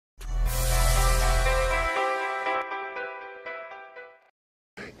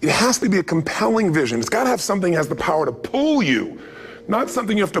It has to be a compelling vision. It's got to have something that has the power to pull you, not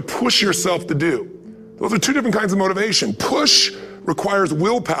something you have to push yourself to do. Those are two different kinds of motivation. Push requires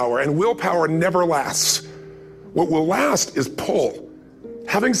willpower, and willpower never lasts. What will last is pull.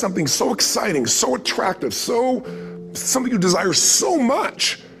 Having something so exciting, so attractive, something you desire so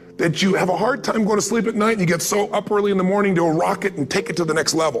much that you have a hard time going to sleep at night and you get so up early in the morning to rock it and take it to the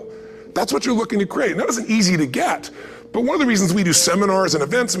next level. That's what you're looking to create. And that isn't easy to get. But one of the reasons we do seminars and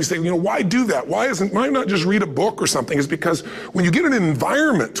events, we say, why do that? Why not just read a book or something? Is because when you get in an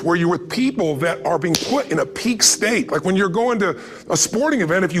environment where you're with people that are being put in a peak state, like when you're going to a sporting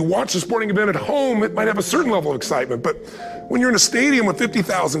event, if you watch a sporting event at home, it might have a certain level of excitement. But when you're in a stadium with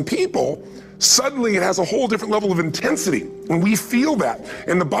 50,000 people, suddenly it has a whole different level of intensity. And we feel that.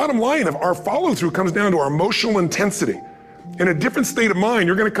 And the bottom line of our follow-through comes down to our emotional intensity. In a different state of mind,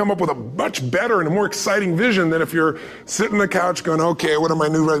 you're going to come up with a much better and a more exciting vision than if you're sitting on the couch going, okay, what are my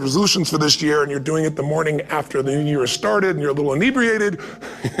new resolutions for this year? And you're doing it the morning after the new year has started and you're a little inebriated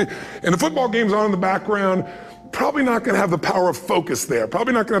and the football game's on in the background. Probably not going to have the power of focus there.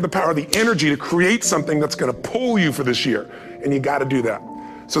 Probably not going to have the power of the energy to create something that's going to pull you for this year. And you got to do that.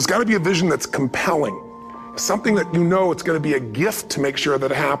 So it's got to be a vision that's compelling. Something that it's going to be a gift to make sure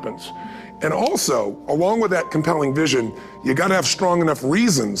that it happens. And also, along with that compelling vision, you got to have strong enough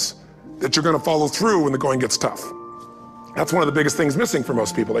reasons that you're going to follow through when the going gets tough. That's one of the biggest things missing for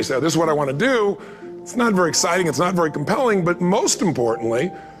most people. They say, this is what I want to do. It's not very exciting. It's not very compelling. But most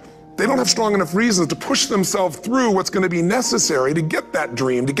importantly, they don't have strong enough reasons to push themselves through what's going to be necessary to get that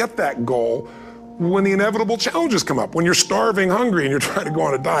dream, to get that goal when the inevitable challenges come up. When you're starving, hungry, and you're trying to go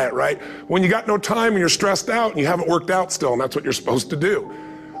on a diet, right? When you got no time and you're stressed out and you haven't worked out still, and that's what you're supposed to do.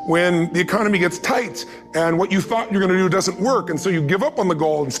 When the economy gets tight and what you thought you're going to do doesn't work, and so you give up on the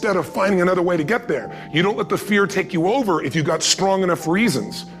goal instead of finding another way to get there. You don't let the fear take you over if you've got strong enough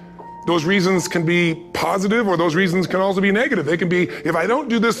reasons. Those reasons can be positive, or those reasons can also be negative. They can be, if I don't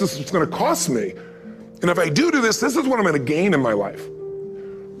do this, this is going to cost me. And if I do this, this is what I'm going to gain in my life.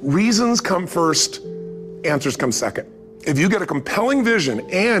 Reasons come first, answers come second. If you get a compelling vision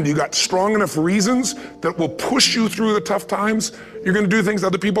and you got strong enough reasons that will push you through the tough times, you're going to do things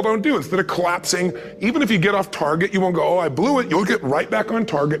other people don't do. Instead of collapsing, even if you get off target, you won't go, oh, I blew it. You'll get right back on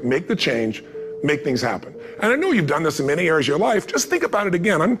target, make the change, make things happen. And I know you've done this in many areas of your life. Just think about it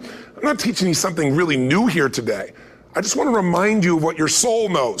again. I'm not teaching you something really new here today. I just want to remind you of what your soul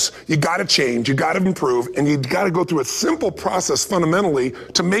knows. You got to change, you got to improve, and you got to go through a simple process fundamentally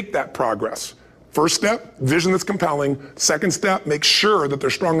to make that progress. First step, vision that's compelling. Second step, make sure that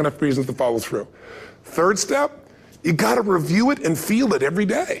there's strong enough reasons to follow through. Third step, you got to review it and feel it every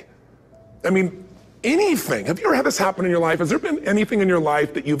day. I mean, anything. Have you ever had this happen in your life? Has there been anything in your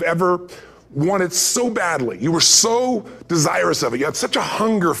life that you've ever wanted so badly? You were so desirous of it. You had such a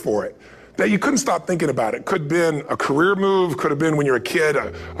hunger for it that you couldn't stop thinking about it. Could have been a career move, could have been when you were a kid,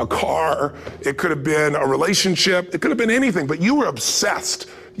 a car, it could have been a relationship, it could have been anything, but you were obsessed.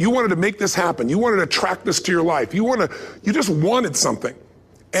 You wanted to make this happen. You wanted to attract this to your life. You just wanted something.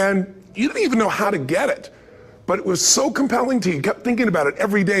 And you didn't even know how to get it. But it was so compelling to you. You kept thinking about it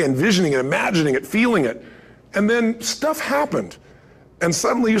every day, envisioning it, imagining it, feeling it. And then stuff happened. And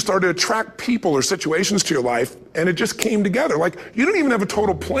suddenly you started to attract people or situations to your life, and it just came together. Like, you didn't even have a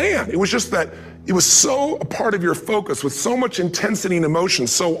total plan. It was just that it was so a part of your focus with so much intensity and emotion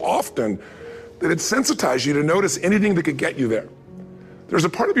so often that it sensitized you to notice anything that could get you there. There's a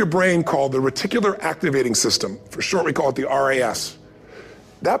part of your brain called the reticular activating system. For short, we call it the RAS.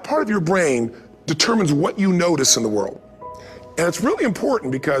 That part of your brain determines what you notice in the world. And it's really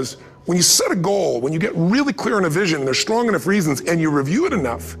important because when you set a goal, when you get really clear on a vision, and there's strong enough reasons, and you review it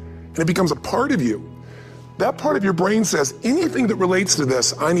enough, and it becomes a part of you, that part of your brain says, anything that relates to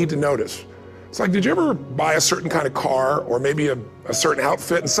this, I need to notice. It's like, did you ever buy a certain kind of car, or maybe a certain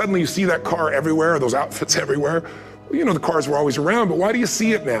outfit, and suddenly you see that car everywhere, or those outfits everywhere? Well, you know, the cars were always around, but why do you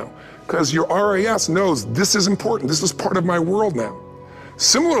see it now? Because your RAS knows this is important, this is part of my world now.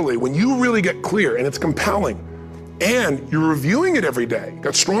 Similarly, when you really get clear, and it's compelling, and you're reviewing it every day,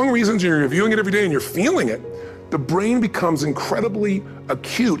 got strong reasons, and you're reviewing it every day, and you're feeling it, the brain becomes incredibly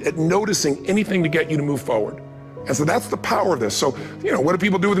acute at noticing anything to get you to move forward. And so that's the power of this. So, you know, what do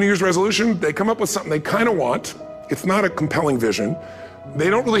people do with a New Year's resolution? They come up with something they kind of want. It's not a compelling vision. They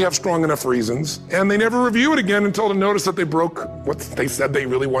don't really have strong enough reasons, and they never review it again until they notice that they broke what they said they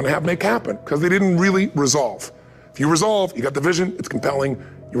really want to make happen, because they didn't really resolve. If you resolve, you got the vision, it's compelling,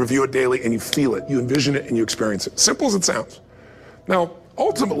 you review it daily, and you feel it, you envision it, and you experience it. Simple as it sounds. Now,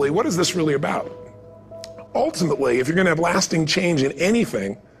 ultimately, what is this really about? Ultimately, if you're going to have lasting change in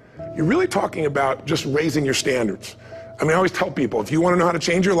anything, you're really talking about just raising your standards. I mean, I always tell people, if you want to know how to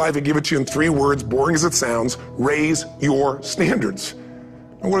change your life, I give it to you in 3 words, boring as it sounds: raise your standards.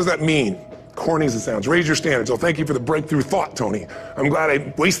 And what does that mean? Corny as it sounds. Raise your standards. Oh, thank you for the breakthrough thought, Tony. I'm glad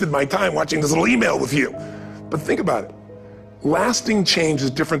I wasted my time watching this little email with you. But think about it. Lasting change is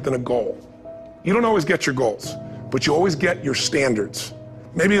different than a goal. You don't always get your goals, but you always get your standards.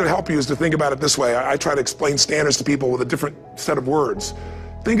 Maybe it would help you is to think about it this way. I try to explain standards to people with a different set of words.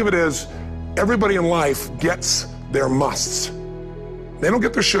 Think of it as everybody in life gets their musts. They don't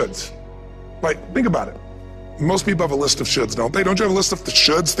get their shoulds. Like, think about it. Most people have a list of shoulds, don't they? Don't you have a list of the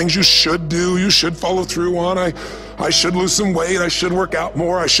shoulds, things you should do, you should follow through on? I should lose some weight, I should work out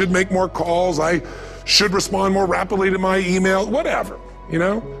more, I should make more calls, I should respond more rapidly to my email, whatever, you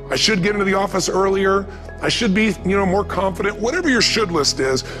know? I should get into the office earlier, I should be, more confident. Whatever your should list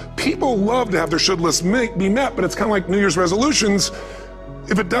is, people love to have their should list be met, but it's kind of like New Year's resolutions.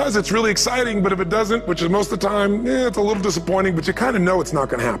 If it does, it's really exciting, but if it doesn't, which is most of the time, it's a little disappointing, but you kind of know it's not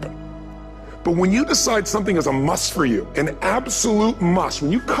going to happen. But when you decide something is a must for you, an absolute must,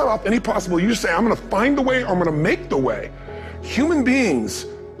 when you cut off any possible, you say, I'm going to find the way, or I'm going to make the way. Human beings,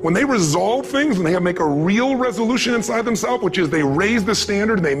 when they resolve things, when they make a real resolution inside themselves, which is they raise the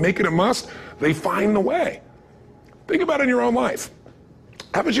standard and they make it a must, they find the way. Think about it in your own life.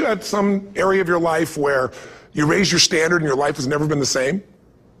 Haven't you had some area of your life where you raised your standard and your life has never been the same?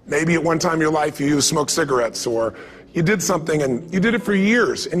 Maybe at one time in your life you smoked cigarettes, or you did something and you did it for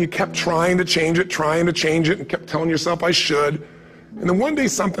years and you kept trying to change it, and kept telling yourself, I should. And then one day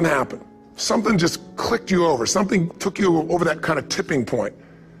something happened. Something just clicked you over. Something took you over that kind of tipping point.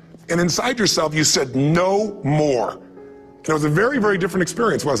 And inside yourself you said, no more. And it was a very, very different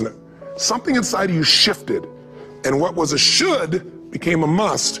experience, wasn't it? Something inside of you shifted, and what was a should became a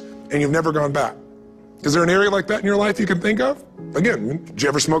must, and you've never gone back. Is there an area like that in your life you can think of? Again, did you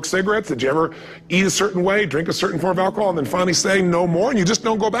ever smoke cigarettes? Did you ever eat a certain way, drink a certain form of alcohol, and then finally say no more, and you just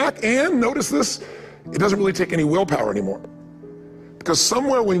don't go back? And notice this, it doesn't really take any willpower anymore. Because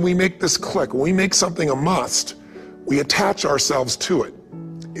somewhere when we make this click, when we make something a must, we attach ourselves to it.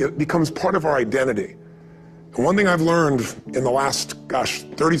 It becomes part of our identity. And one thing I've learned in the last,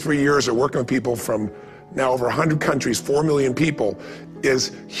 33 years of working with people from now over 100 countries, 4 million people,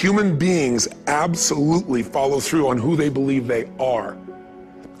 is human beings absolutely follow through on who they believe they are.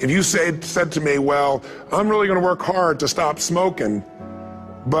 If you said to me, well, I'm really going to work hard to stop smoking,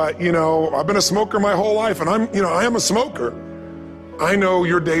 but I've been a smoker my whole life, and I am a smoker. I know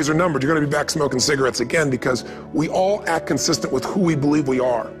your days are numbered. You're going to be back smoking cigarettes again, because we all act consistent with who we believe we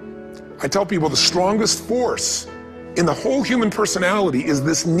are. I tell people the strongest force in the whole human personality is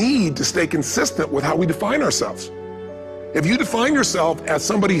this need to stay consistent with how we define ourselves. If you define yourself as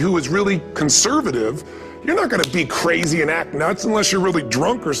somebody who is really conservative, you're not going to be crazy and act nuts unless you're really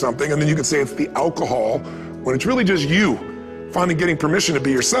drunk or something, and then you can say it's the alcohol, when it's really just you finally getting permission to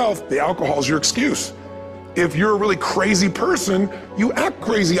be yourself. The alcohol is your excuse. If you're a really crazy person, you act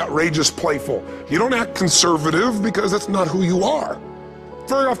crazy, outrageous, playful. You don't act conservative because that's not who you are.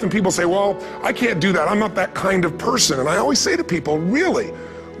 Very often people say, well, I can't do that. I'm not that kind of person. And I always say to people, really,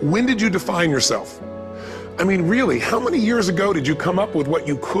 when did you define yourself? I mean, really, how many years ago did you come up with what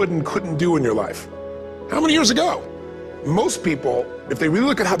you could and couldn't do in your life? How many years ago? Most people, if they really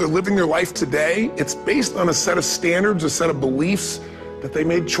look at how they're living their life today, it's based on a set of standards, a set of beliefs that they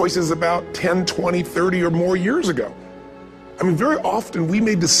made choices about 10, 20, 30 or more years ago. I mean, very often we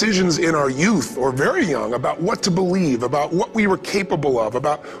made decisions in our youth or very young about what to believe, about what we were capable of,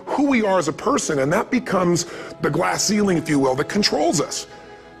 about who we are as a person, and that becomes the glass ceiling, if you will, that controls us.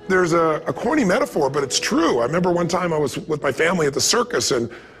 There's a corny metaphor, but it's true. I remember one time I was with my family at the circus, and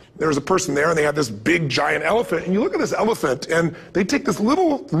there was a person there, and they had this big, giant elephant. And you look at this elephant, and they take this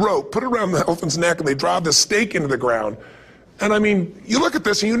little rope, put it around the elephant's neck, and they drive this stake into the ground. And I mean, you look at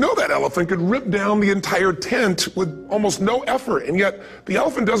this, and you know that elephant could rip down the entire tent with almost no effort. And yet, the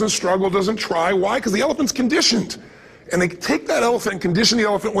elephant doesn't struggle, doesn't try. Why? Because the elephant's conditioned. And they take that elephant and condition the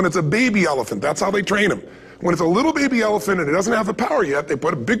elephant when it's a baby elephant. That's how they train him. When it's a little baby elephant and it doesn't have the power yet, they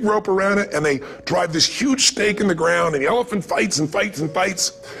put a big rope around it and they drive this huge stake in the ground, and the elephant fights and fights and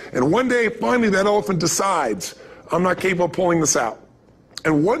fights. And one day, finally, that elephant decides, I'm not capable of pulling this out.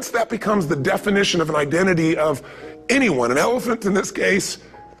 And once that becomes the definition of an identity of anyone, an elephant in this case,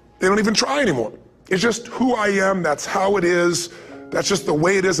 they don't even try anymore. It's just who I am, that's how it is, that's just the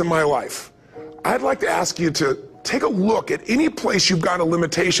way it is in my life. I'd like to ask you to take a look at any place you've got a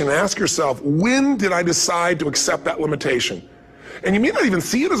limitation and ask yourself, when did I decide to accept that limitation? And you may not even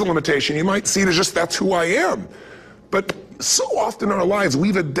see it as a limitation. You might see it as just that's who I am. But so often in our lives,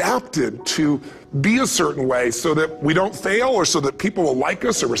 we've adapted to be a certain way so that we don't fail or so that people will like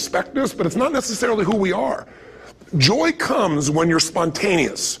us or respect us, but it's not necessarily who we are. Joy comes when you're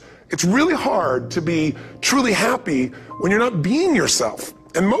spontaneous. It's really hard to be truly happy when you're not being yourself.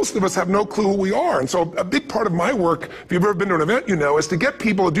 And most of us have no clue who we are. And so a big part of my work, if you've ever been to an event, you know, is to get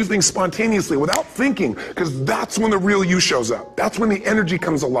people to do things spontaneously without thinking, because that's when the real you shows up. That's when the energy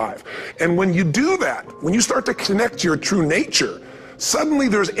comes alive. And when you do that, when you start to connect to your true nature, suddenly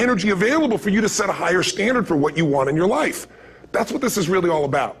there's energy available for you to set a higher standard for what you want in your life. That's what this is really all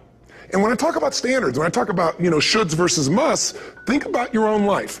about. And when I talk about standards, when I talk about, you know, shoulds versus musts, think about your own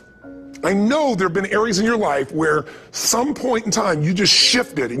life. I know there have been areas in your life where some point in time you just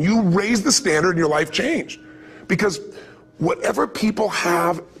shifted and you raised the standard and your life changed. Because whatever people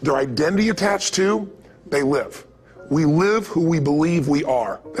have their identity attached to, they live. We live who we believe we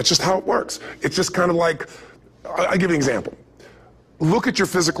are. That's just how it works. It's just kind of like, I'll give you an example. Look at your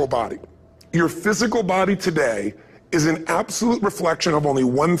physical body. Your physical body today is an absolute reflection of only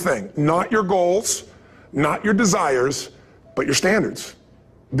one thing. Not your goals, not your desires, but your standards.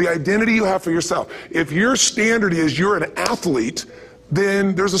 The identity you have for yourself. If your standard is you're an athlete,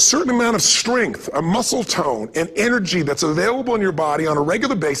 then there's a certain amount of strength, a muscle tone, and energy that's available in your body on a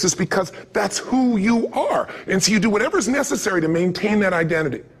regular basis because that's who you are. And so you do whatever's necessary to maintain that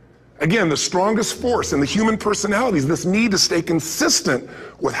identity. Again, the strongest force in the human personality is this need to stay consistent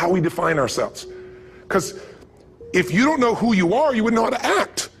with how we define ourselves. Because if you don't know who you are, you wouldn't know how to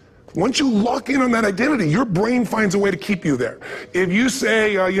act. Once you lock in on that identity, your brain finds a way to keep you there. If you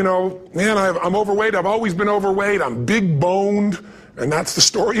say, you know, man, I'm overweight, I've always been overweight, I'm big boned, and that's the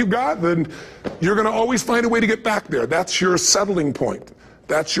story you got, then you're going to always find a way to get back there. That's your settling point.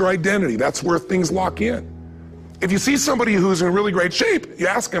 That's your identity. That's where things lock in. If you see somebody who's in really great shape, you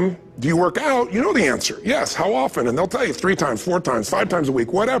ask them, do you work out? You know the answer. Yes. How often? And they'll tell you 3 times, 4 times, 5 times a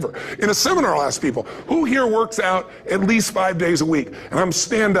week, whatever. In a seminar, I'll ask people, who here works out at least 5 days a week? And I'm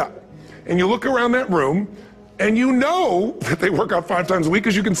stand up. And you look around that room, and you know that they work out 5 times a week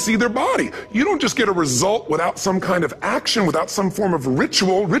because you can see their body. You don't just get a result without some kind of action, without some form of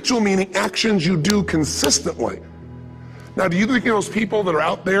ritual. Ritual meaning actions you do consistently. Now, do you think those people that are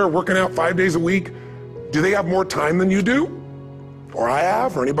out there working out 5 days a week, do they have more time than you do? Or I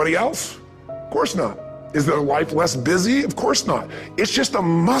have, or anybody else? Of course not. Is their life less busy? Of course not. It's just a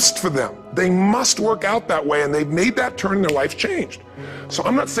must for them. They must work out that way, and they've made that turn and their life changed. So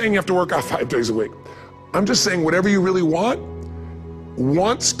I'm not saying you have to work out 5 days a week. I'm just saying whatever you really want,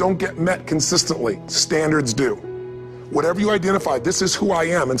 wants don't get met consistently. Standards do. Whatever you identify, this is who I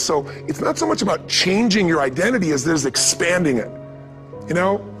am. And so it's not so much about changing your identity as it is expanding it. You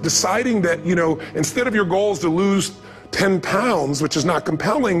know, deciding that, you know, instead of your goal is to lose 10 pounds, which is not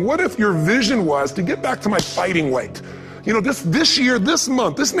compelling, what if your vision was to get back to my fighting weight? You know, this year, this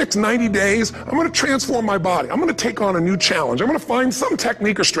month, this next 90 days, I'm going to transform my body. I'm going to take on a new challenge. I'm going to find some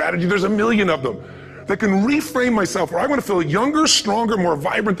technique or strategy, there's a million of them, that can reframe myself where I want to feel younger, stronger, more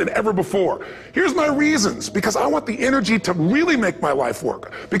vibrant than ever before. Here's my reasons. Because I want the energy to really make my life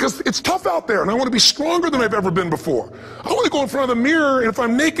work. Because it's tough out there, and I want to be stronger than I've ever been before. I want to go in front of the mirror, and if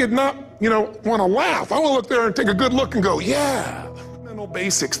I'm naked, not, you know, want to laugh. I want to look there and take a good look and go, yeah. Fundamental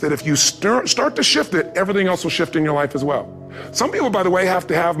basics that if you start to shift it, everything else will shift in your life as well. Some people, by the way, have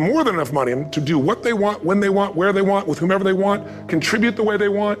to have more than enough money to do what they want, when they want, where they want, with whomever they want, contribute the way they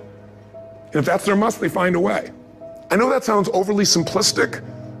want. And if that's their must, they find a way. I know that sounds overly simplistic,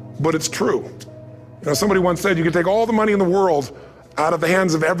 but it's true. You know, somebody once said you could take all the money in the world out of the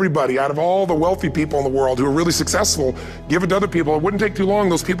hands of everybody, out of all the wealthy people in the world who are really successful, give it to other people. It wouldn't take too long,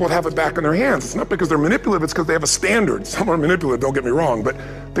 those people would have it back in their hands. It's not because they're manipulative, it's because they have a standard. Some are manipulative, don't get me wrong, but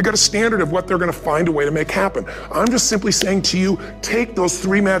they've got a standard of what they're going to find a way to make happen. I'm just simply saying to you, take those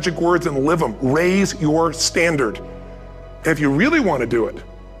 3 magic words and live them. Raise your standard. And if you really want to do it,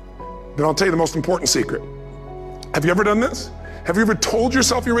 then I'll tell you the most important secret. Have you ever done this? Have you ever told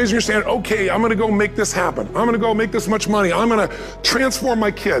yourself you're raising your standard? Okay, I'm gonna go make this happen. I'm gonna go make this much money. I'm gonna transform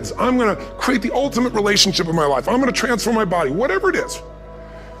my kids. I'm gonna create the ultimate relationship in my life. I'm gonna transform my body, whatever it is.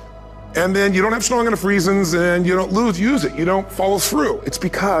 And then you don't have strong enough reasons and you don't use it. You don't follow through. It's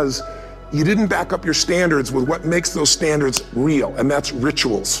because you didn't back up your standards with what makes those standards real, and that's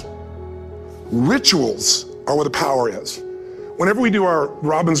rituals. Rituals are where the power is. Whenever we do our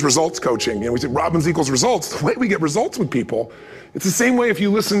Robbins results coaching, you know, we say Robbins equals results, the way we get results with people, it's the same way if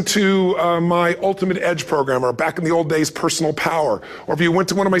you listen to my Ultimate Edge program, or back in the old days, Personal Power, or if you went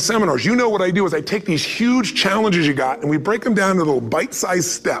to one of my seminars. You know what I do is I take these huge challenges you got and we break them down into little bite-sized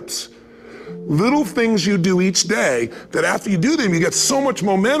steps. Little things you do each day that after you do them, you get so much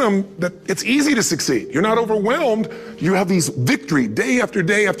momentum that it's easy to succeed. You're not overwhelmed. You have these victory day after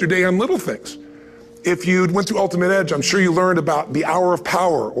day after day on little things. If you went through Ultimate Edge, I'm sure you learned about the hour of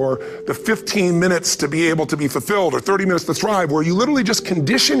power, or the 15 minutes to be able to be fulfilled, or 30 minutes to thrive, where you literally just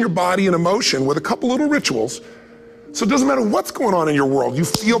condition your body and emotion with a couple little rituals. So it doesn't matter what's going on in your world, you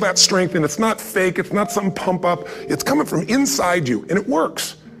feel that strength, and it's not fake, it's not some pump up, it's coming from inside you, and it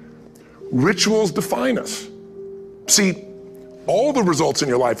works. Rituals define us. See, all the results in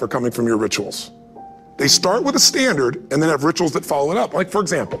your life are coming from your rituals. They start with a standard and then have rituals that follow it up. Like, for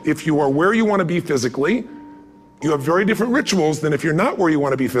example, if you are where you want to be physically, you have very different rituals than if you're not where you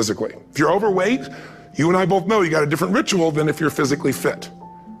want to be physically. If you're overweight, you and I both know you got a different ritual than if you're physically fit.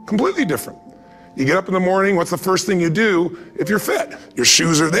 Completely different. You get up in the morning, what's the first thing you do if you're fit? Your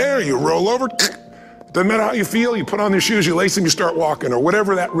shoes are there, you roll over, doesn't matter how you feel, you put on your shoes, you lace them, you start walking, or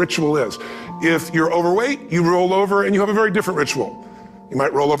whatever that ritual is. If you're overweight, you roll over and you have a very different ritual. You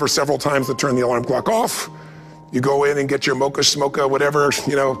might roll over several times to turn the alarm clock off. You go in and get your mocha, smocha, whatever,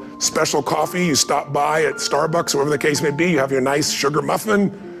 special coffee. You stop by at Starbucks, or whatever the case may be. You have your nice sugar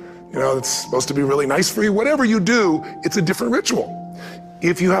muffin. It's supposed to be really nice for you. Whatever you do, it's a different ritual.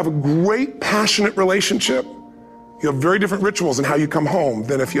 If you have a great, passionate relationship, you have very different rituals in how you come home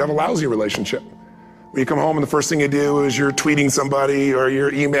than if you have a lousy relationship. When you come home and the first thing you do is you're tweeting somebody, or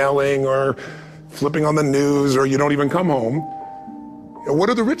you're emailing, or flipping on the news, or you don't even come home.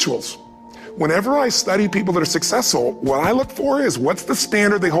 What are the rituals? Whenever I study people that are successful, what I look for is what's the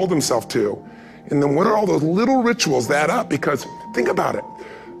standard they hold themselves to? And then what are all those little rituals that add up? Because think about it.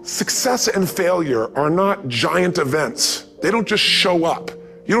 Success and failure are not giant events. They don't just show up.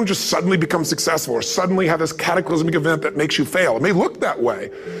 You don't just suddenly become successful or suddenly have this cataclysmic event that makes you fail. It may look that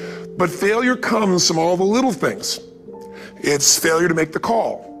way, but failure comes from all the little things. It's failure to make the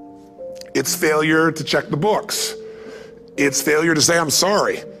call. It's failure to check the books. It's failure to say, I'm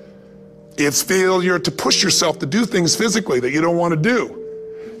sorry. It's failure to push yourself to do things physically that you don't want to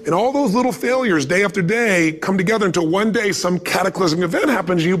do. And all those little failures day after day come together until one day some cataclysmic event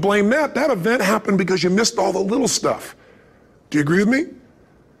happens and you blame that. That event happened because you missed all the little stuff. Do you agree with me?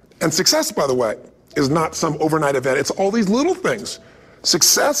 And success, by the way, is not some overnight event. It's all these little things.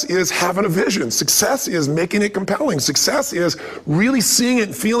 Success is having a vision. Success is making it compelling. Success is really seeing it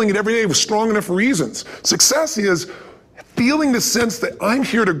and feeling it every day with strong enough reasons. Success is feeling the sense that I'm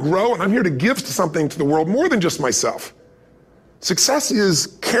here to grow and I'm here to give something to the world more than just myself. Success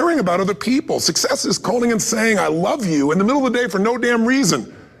is caring about other people. Success is calling and saying, I love you in the middle of the day for no damn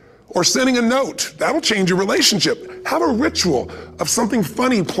reason. Or sending a note. That'll change your relationship. Have a ritual of something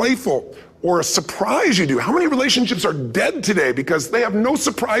funny, playful, or a surprise you do. How many relationships are dead today because they have no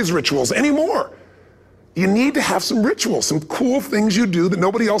surprise rituals anymore? You need to have some rituals, some cool things you do that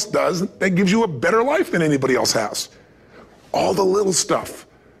nobody else does that gives you a better life than anybody else has. All the little stuff.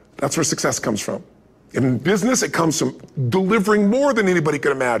 That's where success comes from. In business, it comes from delivering more than anybody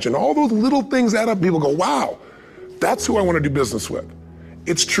could imagine. All those little things add up. People go, wow, that's who I want to do business with.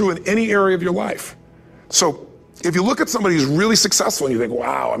 It's true in any area of your life. So if you look at somebody who's really successful and you think,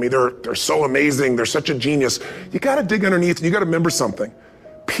 wow, they're so amazing, they're such a genius, you got to dig underneath and you got to remember something.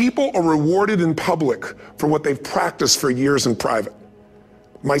 People are rewarded in public for what they've practiced for years in private.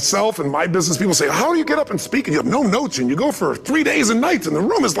 Myself and my business people say, how do you get up and speak? And you have no notes and you go for 3 days and nights and the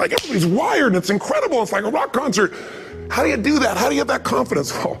room is like, everybody's wired and it's incredible. It's like a rock concert. How do you do that? How do you have that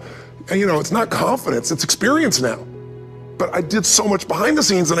confidence? Oh, and it's not confidence, it's experience now. But I did so much behind the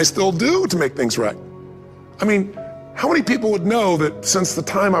scenes and I still do to make things right. How many people would know that since the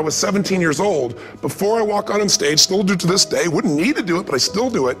time I was 17 years old, before I walk out on stage, still do to this day, wouldn't need to do it, but I still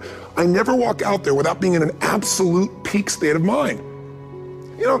do it, I never walk out there without being in an absolute peak state of mind.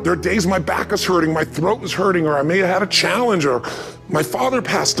 There are days my back is hurting, my throat is hurting, or I may have had a challenge, or my father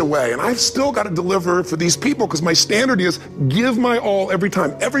passed away, and I've still got to deliver for these people because my standard is give my all every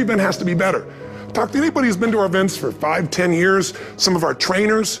time. Every event has to be better. Talk to anybody who's been to our events for 5, 10 years, some of our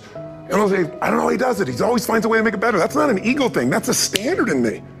trainers, and they'll say, I don't know how he does it. He always finds a way to make it better. That's not an ego thing. That's a standard in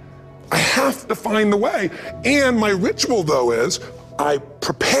me. I have to find the way. And my ritual, though, is I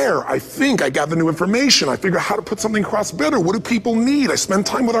prepare, I think, I gather new information, I figure out how to put something across better. What do people need? I spend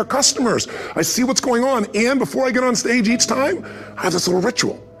time with our customers. I see what's going on. And before I get on stage each time, I have this little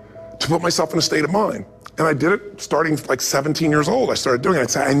ritual to put myself in a state of mind. And I did it starting like 17 years old. I started doing it.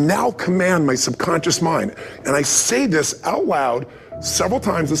 I'd say, I now command my subconscious mind. And I say this out loud several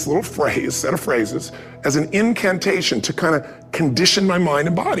times, this little phrase, set of phrases, as an incantation to kind of condition my mind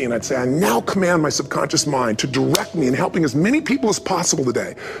and body. And I'd say, I now command my subconscious mind to direct me in helping as many people as possible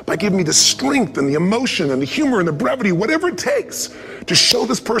today by giving me the strength and the emotion and the humor and the brevity, whatever it takes to show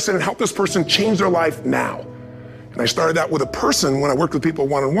this person and help this person change their life now. And I started that with a person when I worked with people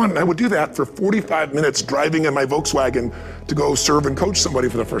one-on-one, and I would do that for 45 minutes driving in my Volkswagen to go serve and coach somebody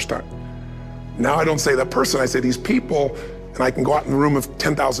for the first time. Now I don't say that person, I say these people, and I can go out in a room of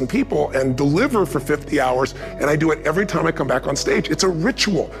 10,000 people and deliver for 50 hours, and I do it every time I come back on stage. It's a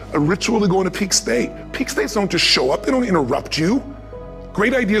ritual to go into peak state. Peak states don't just show up, they don't interrupt you.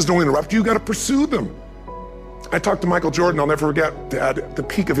 Great ideas don't interrupt you, you gotta pursue them. I talked to Michael Jordan, I'll never forget, at the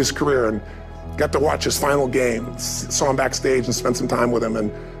peak of his career, and got to watch his final game. Saw him backstage and spent some time with him,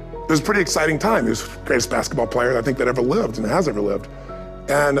 and it was a pretty exciting time. He was the greatest basketball player I think that ever lived and has ever lived.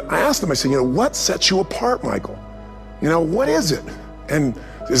 And I asked him, I said, what sets you apart, Michael? What is it? And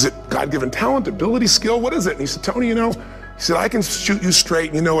is it God-given talent, ability, skill? What is it? And he said, Tony, he said, I can shoot you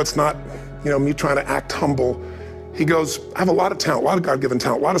straight. It's not, me trying to act humble. He goes, I have a lot of talent, a lot of God-given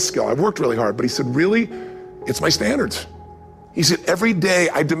talent, a lot of skill. I've worked really hard. But he said, really, it's my standards. He said, every day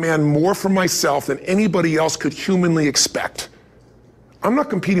I demand more from myself than anybody else could humanly expect. I'm not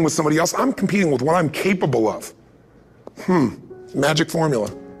competing with somebody else. I'm competing with what I'm capable of. Magic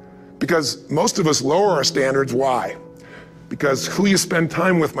formula. Because most of us lower our standards. Why? Because who you spend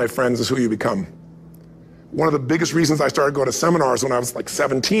time with, my friends, is who you become. One of the biggest reasons I started going to seminars when I was like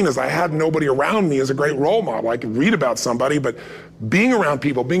 17 is I had nobody around me as a great role model. I could read about somebody, but being around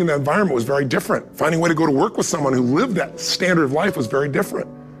people, being in that environment was very different. Finding a way to go to work with someone who lived that standard of life was very different.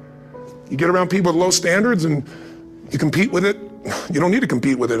 You get around people with low standards and you compete with it. You don't need to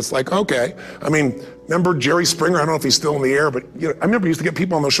compete with it. It's like, okay. Remember Jerry Springer? I don't know if he's still in the air, but I remember he used to get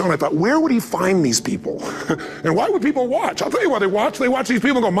people on the show and I thought, where would he find these people? And why would people watch? I'll tell you why they watch. They watch these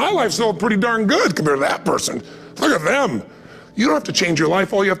people and go, my life's still pretty darn good compared to that person. Look at them. You don't have to change your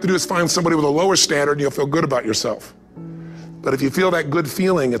life. All you have to do is find somebody with a lower standard and you'll feel good about yourself. But if you feel that good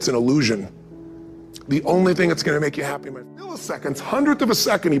feeling, it's an illusion. The only thing that's going to make you happy, milliseconds, hundredth of a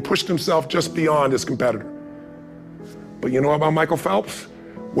second, he pushed himself just beyond his competitor. But you know about Michael Phelps?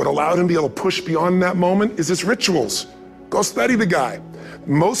 What allowed him to be able to push beyond that moment is his rituals. Go study the guy.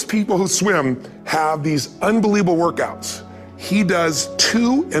 Most people who swim have these unbelievable workouts. He does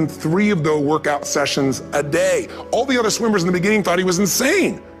 2 and 3 of those workout sessions a day. All the other swimmers in the beginning thought he was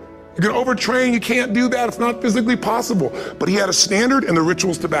insane. You're gonna overtrain, you can't do that, it's not physically possible. But he had a standard and the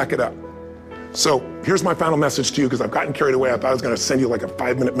rituals to back it up. So here's my final message to you, because I've gotten carried away. I thought I was going to send you like a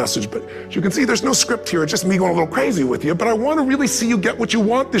 5-minute message, but as you can see, there's no script here. It's just me going a little crazy with you, but I want to really see you get what you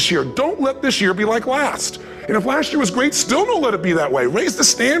want this year. Don't let this year be like last. And if last year was great, still don't let it be that way. Raise the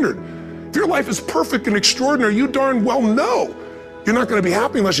standard. If your life is perfect and extraordinary, you darn well know you're not going to be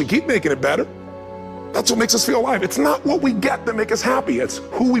happy unless you keep making it better. That's what makes us feel alive. It's not what we get that makes us happy. It's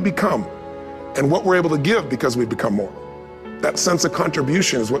who we become and what we're able to give because we become more. That sense of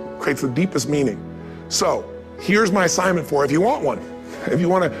contribution is what creates the deepest meaning. So here's my assignment for you, if you want one. If you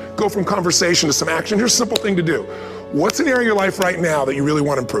want to go from conversation to some action, here's a simple thing to do. What's an area of your life right now that you really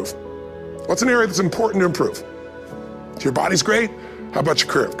want to improve? What's an area that's important to improve? If your body's great, how about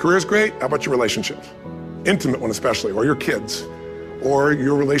your career? If career's great, how about your relationships? Intimate one especially, or your kids, or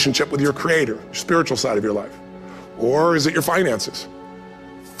your relationship with your creator, your spiritual side of your life. Or is it your finances?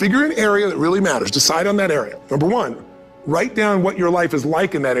 Figure an area that really matters. Decide on that area. Number 1, write down what your life is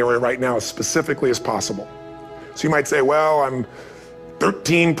like in that area right now as specifically as possible. So you might say, well, I'm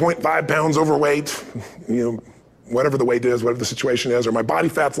 13.5 pounds overweight, whatever the weight is, whatever the situation is, or my body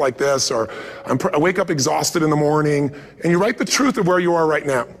fat's like this, or I wake up exhausted in the morning, and you write the truth of where you are right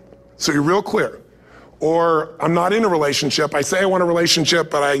now. So you're real clear. Or I'm not in a relationship. I say I want a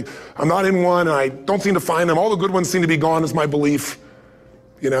relationship, but I'm not in one, and I don't seem to find them. All the good ones seem to be gone is my belief.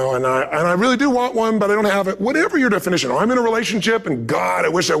 And I really do want one, but I don't have it. Whatever your definition. Or I'm in a relationship, and God, I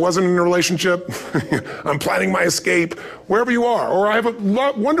wish I wasn't in a relationship. I'm planning my escape, wherever you are. Or I have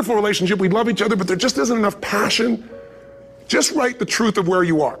a wonderful relationship, we love each other, but there just isn't enough passion. Just write the truth of where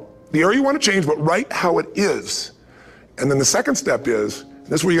you are. The area you want to change, but write how it is. And then the second step is,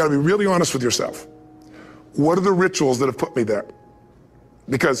 this is where you got to be really honest with yourself. What are the rituals that have put me there?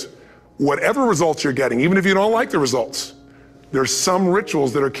 Because whatever results you're getting, even if you don't like the results, there's some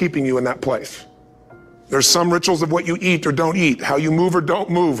rituals that are keeping you in that place. There's some rituals of what you eat or don't eat, how you move or don't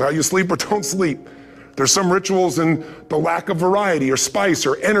move, how you sleep or don't sleep. There's some rituals in the lack of variety or spice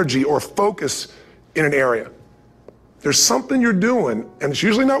or energy or focus in an area. There's something you're doing, and it's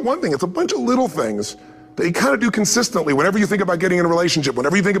usually not one thing, it's a bunch of little things that you kind of do consistently whenever you think about getting in a relationship,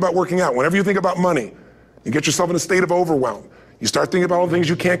 whenever you think about working out, whenever you think about money. You get yourself in a state of overwhelm. You start thinking about all the things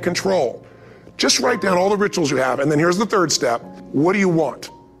you can't control. Just write down all the rituals you have, and then here's the third step. What do you want?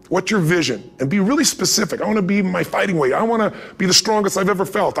 What's your vision? And be really specific. I want to be my fighting weight. I want to be the strongest I've ever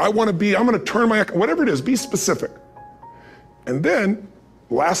felt. I'm going to turn whatever it is, be specific. And then,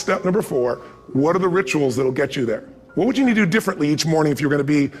 last step, number 4, what are the rituals that'll get you there? What would you need to do differently each morning if you're going to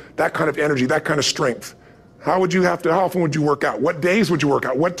be that kind of energy, that kind of strength? How often would you work out? What days would you work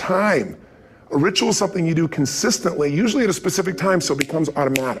out? What time? A ritual is something you do consistently, usually at a specific time, so it becomes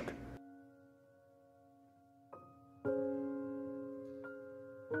automatic.